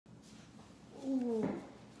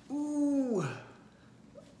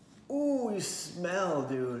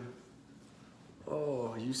dude.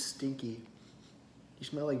 Oh, you stinky. You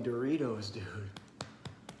smell like Doritos, dude.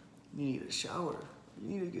 You need a shower. You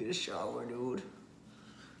need to get a shower, dude.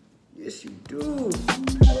 Yes, you do.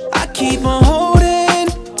 I keep on holding.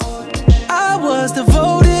 I was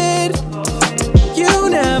devoted. You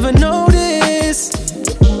never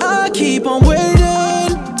noticed. I keep on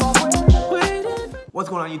waiting. What's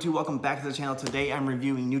going on, YouTube? Welcome back to the channel. Today I'm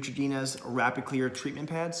reviewing Neutrogena's Rapid Clear treatment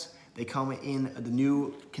pads. They come in the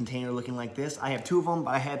new container looking like this. I have 2 of them,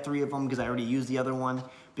 but I had 3 of them because I already used the other one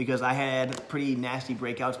because I had pretty nasty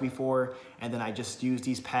breakouts before, and then I just used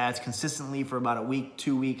these pads consistently for about a week,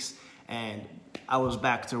 2 weeks, and I was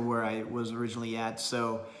back to where I was originally at.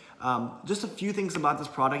 So just a few things about this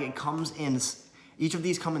product. It comes in, each of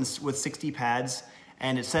these come in with 60 pads,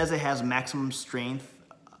 and it says it has maximum strength,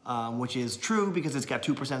 which is true because it's got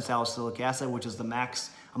 2% salicylic acid, which is the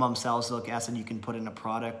max amount of salicylic acid you can put in a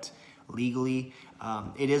product legally.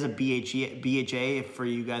 It is a BHA. For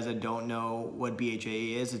you guys that don't know what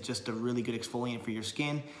BHA is, it's just a really good exfoliant for your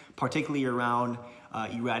skin, particularly around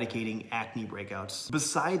eradicating acne breakouts.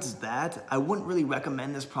 Besides that, I wouldn't really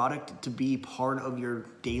recommend this product to be part of your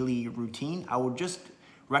daily routine. I would just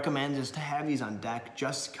recommend just to have these on deck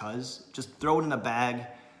just cause. Just throw it in a bag,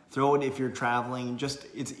 throw it if you're traveling. Just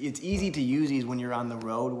it's easy to use these when you're on the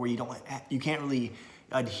road where you can't really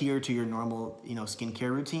adhere to your normal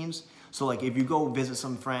skincare routines. So like if you go visit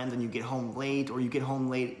some friends and you get home late, or you get home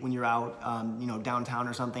late when you're out downtown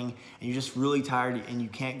or something, and you're just really tired and you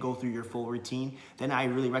can't go through your full routine, then I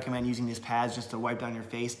really recommend using these pads just to wipe down your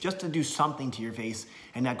face, just to do something to your face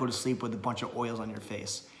and not go to sleep with a bunch of oils on your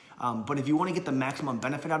face. But if you want to get the maximum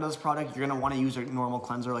benefit out of this product, you're going to want to use a normal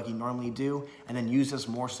cleanser like you normally do, and then use this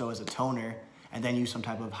more so as a toner, and then use some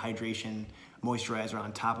type of hydration moisturizer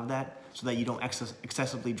on top of that, so that you don't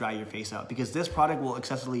excessively dry your face out, because this product will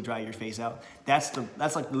excessively dry your face out. That's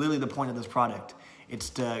like literally the point of this product.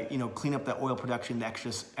 It's to clean up the oil production, the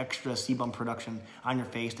extra sebum production on your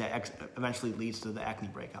face that eventually leads to the acne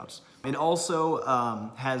breakouts. It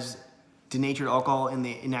also has denatured alcohol in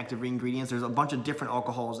the inactive ingredients. There's a bunch of different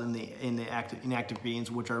alcohols in the inactive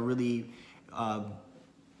ingredients, which are really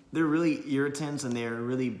they're really irritants, and they're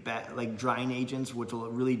really bad, like drying agents, which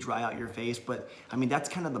will really dry out your face. But I mean, that's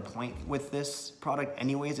kind of the point with this product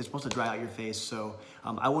anyways. It's supposed to dry out your face. So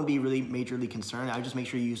I wouldn't be really majorly concerned. I would just make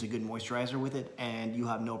sure you use a good moisturizer with it and you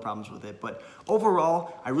have no problems with it. But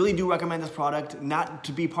overall, I really do recommend this product, not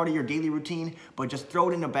to be part of your daily routine, but just throw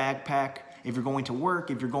it in a backpack if you're going to work,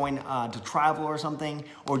 if you're going to travel or something,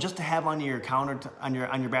 or just to have on your counter, on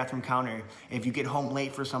your bathroom counter, if you get home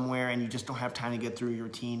late for somewhere and you just don't have time to get through your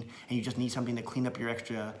routine and you just need something to clean up your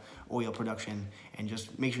extra oil production, and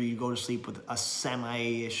just make sure you go to sleep with a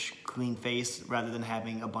semi-ish clean face rather than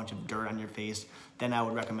having a bunch of dirt on your face, then I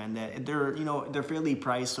would recommend that. They're fairly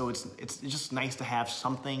priced, so it's just nice to have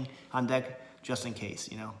something on deck just in case,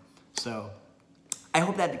 So I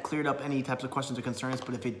hope that cleared up any types of questions or concerns,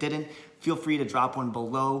 but if it didn't, feel free to drop one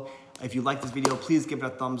below. If you like this video, please give it a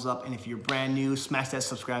thumbs up, and if you're brand new, smash that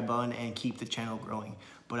subscribe button and keep the channel growing.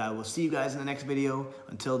 But I will see you guys in the next video.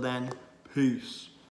 Until then, peace.